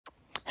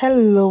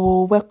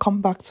Hello,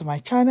 welcome back to my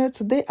channel.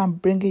 Today I'm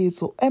bringing you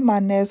to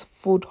M&S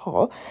food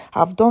haul.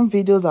 I've done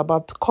videos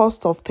about the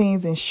cost of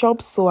things in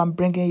shops, so I'm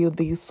bringing you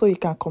this so you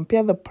can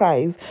compare the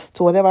price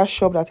to whatever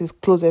shop that is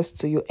closest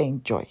to you.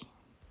 Enjoy.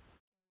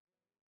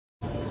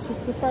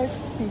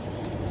 65p.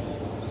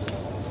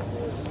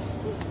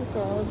 Look at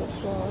all the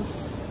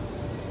flowers.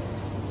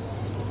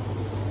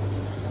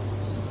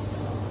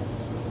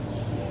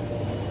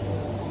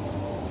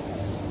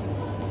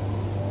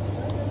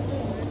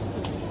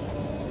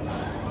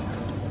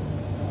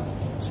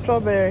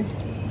 Strawberry,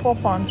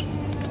 £4.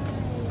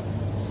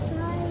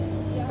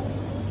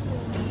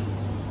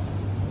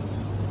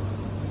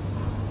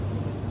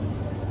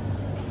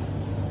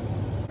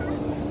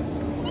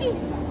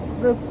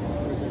 Look,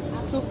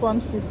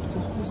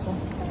 £2.50. This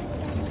one.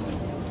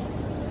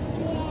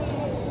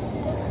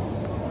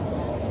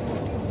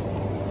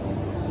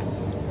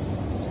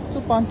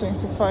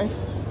 £2.25.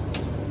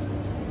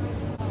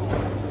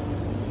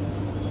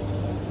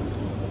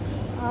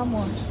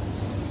 Almond.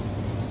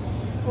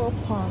 £4,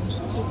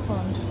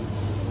 £2.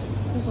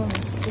 This one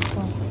is £2.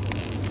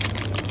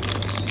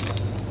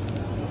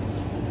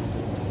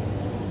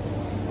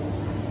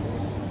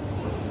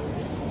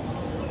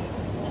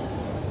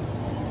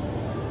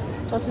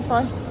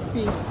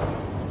 £35p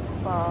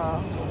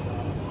per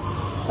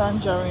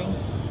tangerine.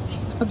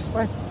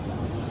 35.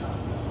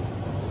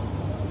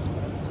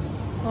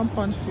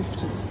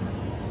 £1.50.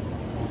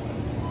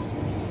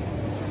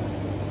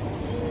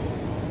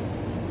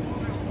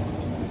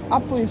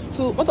 Apple is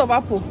 2. What of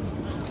apple?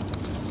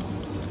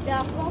 They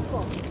are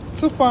 £4.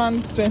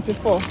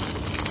 £2.24.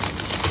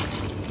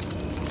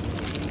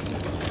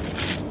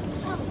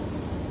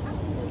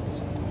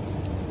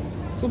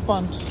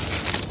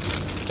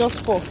 £2.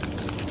 Just 4.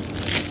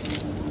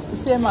 You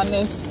see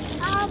M&S.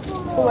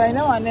 So we're in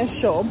M&S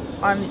shop,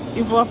 and if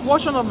you have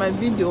watched one of my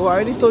video, I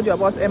already told you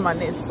about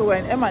M&S. So we're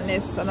in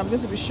M&S, and I'm going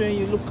to be showing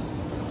you. Look,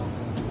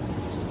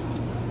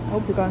 I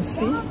hope you can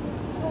see.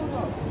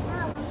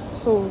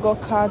 So we've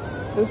got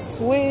cards this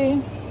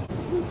way.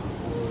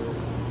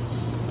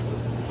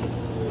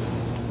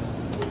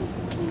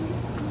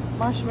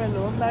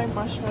 Marshmallow, ordinary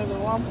marshmallow,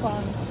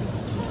 £1.50.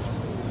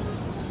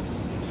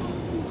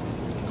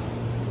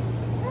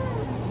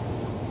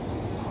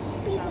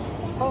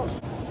 Oh,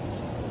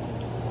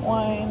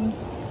 wine,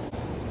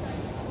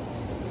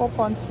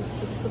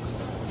 £4.66.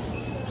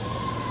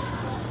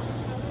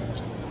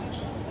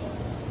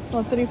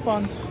 So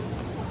 £3.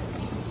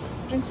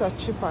 Drinks are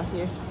cheaper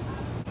here.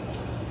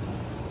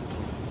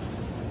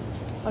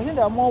 I think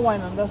there are more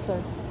wine on that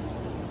side.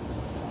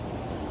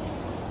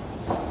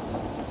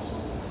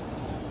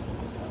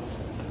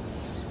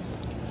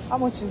 How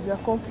much is their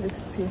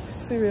cornflakes here?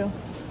 Cereal,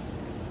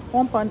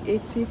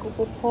 £1.80.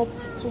 Cocoa Pop,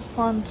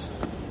 £2.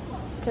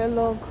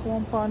 Kellogg,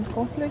 £1.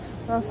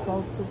 Cornflakes, that's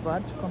not too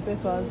bad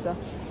compared to us. That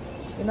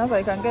enough,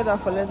 I can get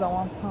that for less than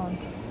 £1.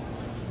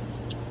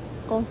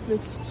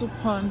 Cornflakes,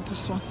 £2.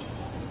 This one,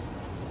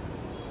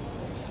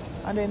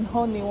 and then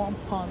honey, £1,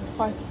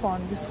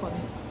 £5. This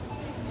honey.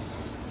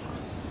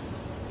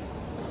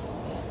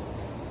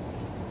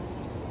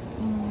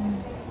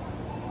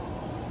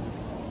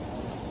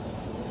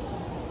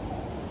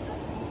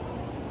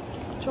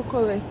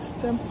 Chocolate,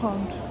 £10,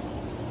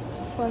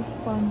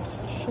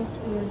 £5.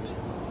 Shortbread.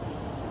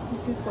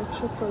 Looking for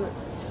chocolate.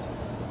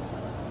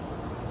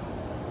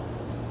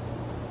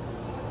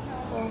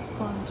 £4,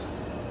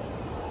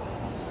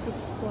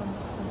 £6.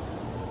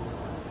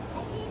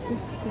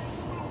 Biscuits,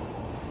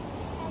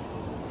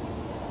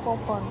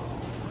 £4.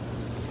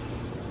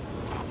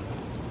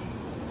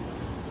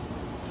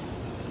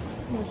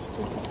 Let's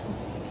do this one.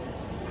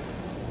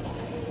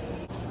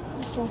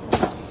 This one.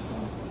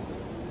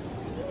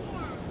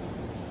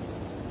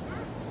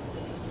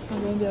 And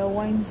then there are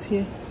wines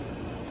here.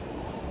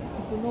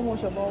 If you know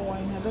much about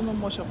wine, I don't know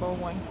much about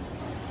wine.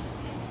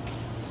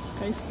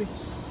 Can you see?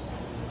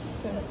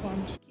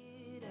 £10.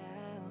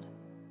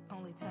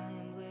 Only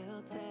time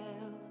will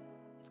tell.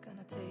 It's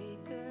gonna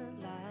take a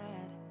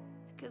lot,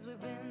 'cause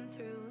we've been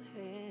through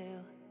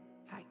hell.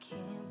 I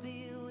can't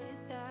be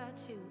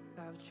without you.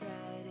 I've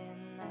tried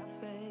and I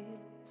failed.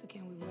 So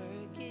can we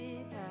work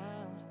it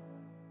out?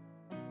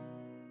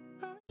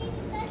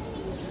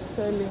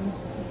 Sterling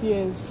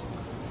beers.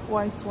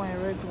 White wine,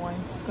 red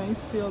wines. Can you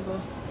see all the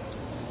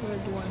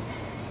red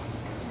wines?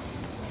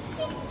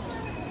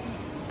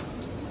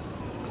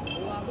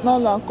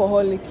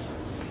 Non-alcoholic.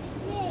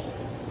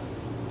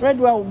 Red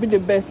wine would be the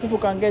best if you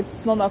can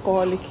get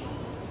non-alcoholic.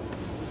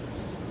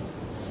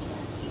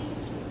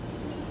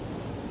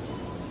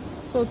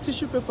 So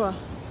tissue paper,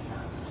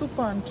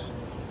 £2.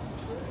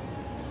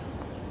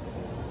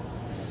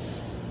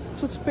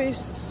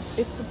 Toothpaste,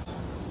 £8.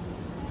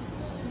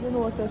 I don't know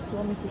what else you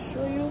want me to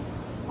show you.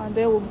 And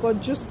then we've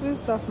got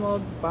juices, that's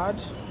not bad.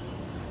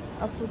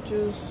 Apple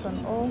juice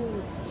and all.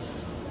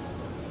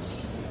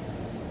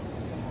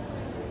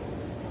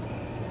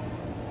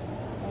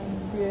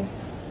 And beer.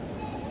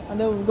 And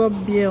then we've got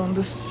beer on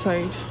this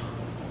side.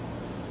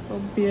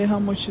 Beer, how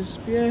much is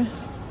beer?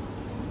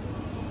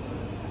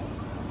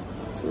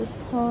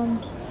 £2.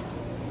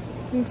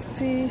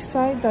 £2.50.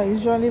 Cider is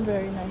usually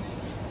very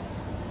nice.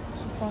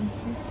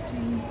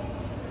 £2.50.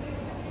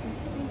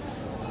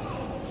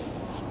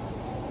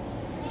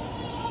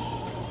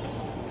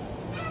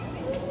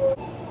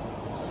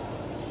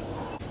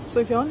 So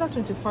if you're under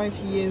 25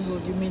 years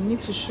old, you may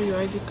need to show your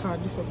ID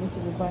card if you're going to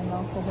be buying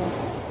alcohol.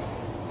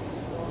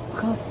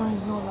 Can't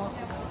find no now.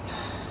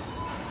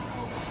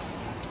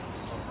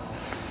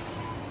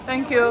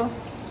 Thank you.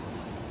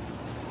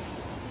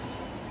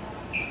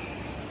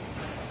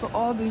 So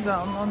all these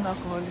are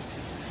non-alcoholic.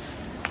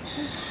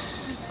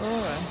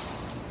 Alright.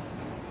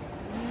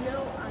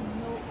 No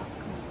and no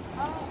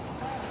alcohol.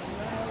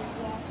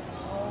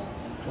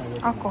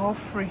 Alcohol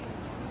free.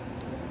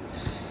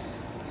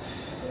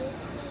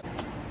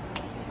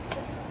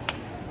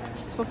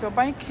 So if you're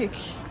buying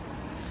cake,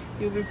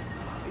 you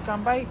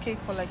can buy a cake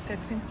for like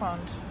 £13.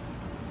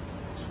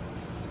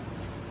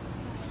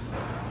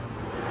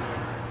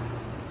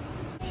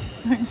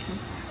 Thank you.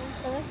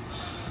 Okay.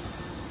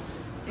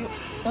 You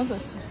want to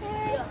see?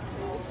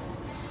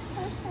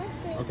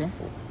 Okay.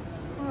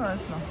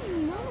 Alright now.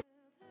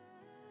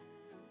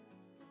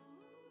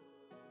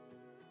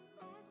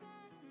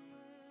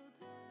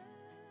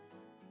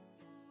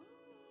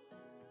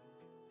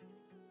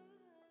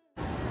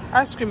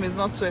 Ice cream is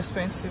not too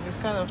expensive, it's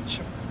kind of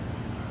cheap.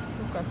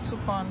 Look at £2,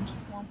 £1.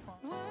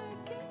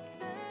 Work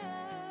it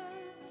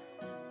out.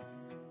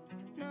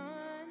 No,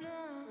 no.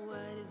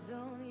 What is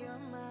on your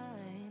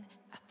mind?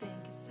 I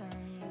think it's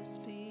time to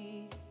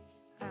speak.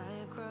 I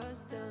have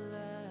crossed the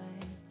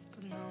line,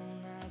 but no,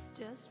 not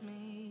just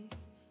me.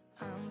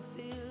 I'm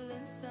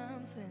feeling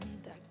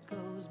something that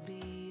goes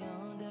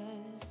beyond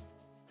us.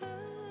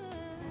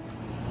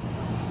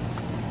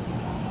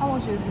 How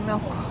much is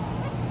milk?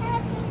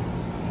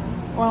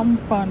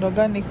 £1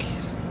 organic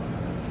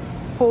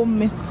whole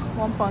milk,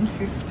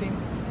 £1.50.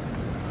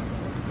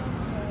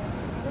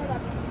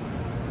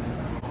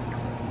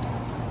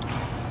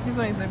 This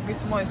one is a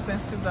bit more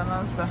expensive than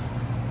Asda.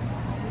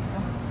 This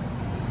one,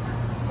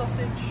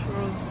 sausage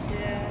rolls,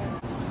 yeah.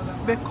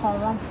 Bacon,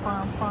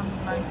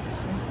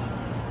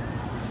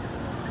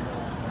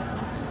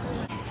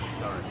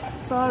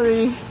 £1.90.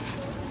 Sorry.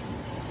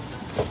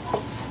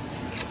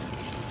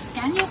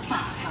 Scan your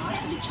Sparks card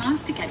for the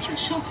chance to get your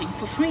shopping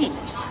for free.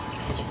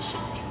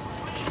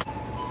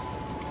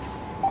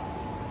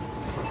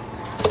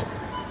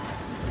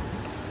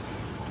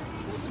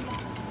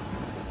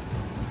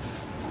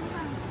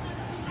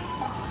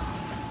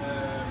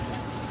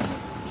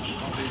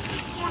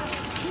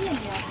 Key in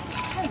the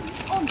item's code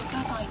or look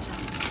up item.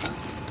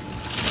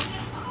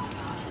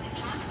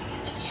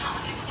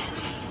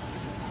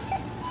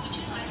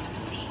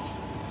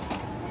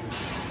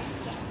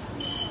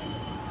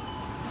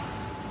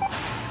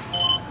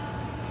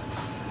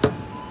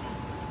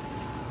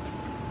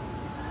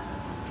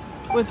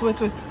 Wait.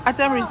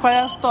 Item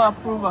requires store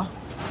approval.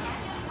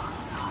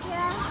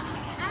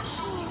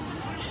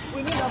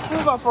 We need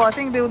approval for, I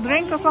think, they will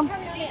drink or something.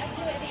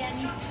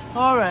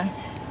 Alright.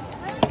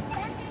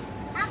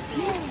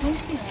 Please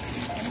place the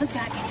item in the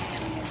bagging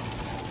area.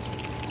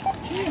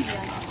 Key in the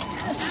item's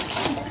code or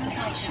look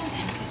up item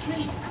for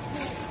free.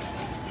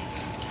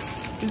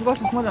 It's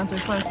because it's more than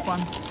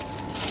 £25.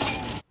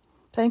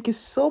 Thank you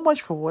so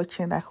much for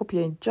watching. I hope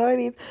you enjoyed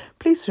it.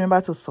 Please remember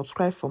to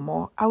subscribe for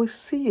more. I will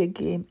see you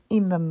again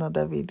in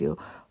another video.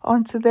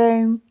 Until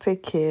then,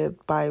 take care,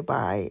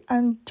 bye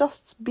and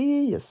just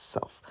be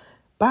yourself.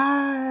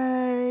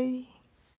 Bye.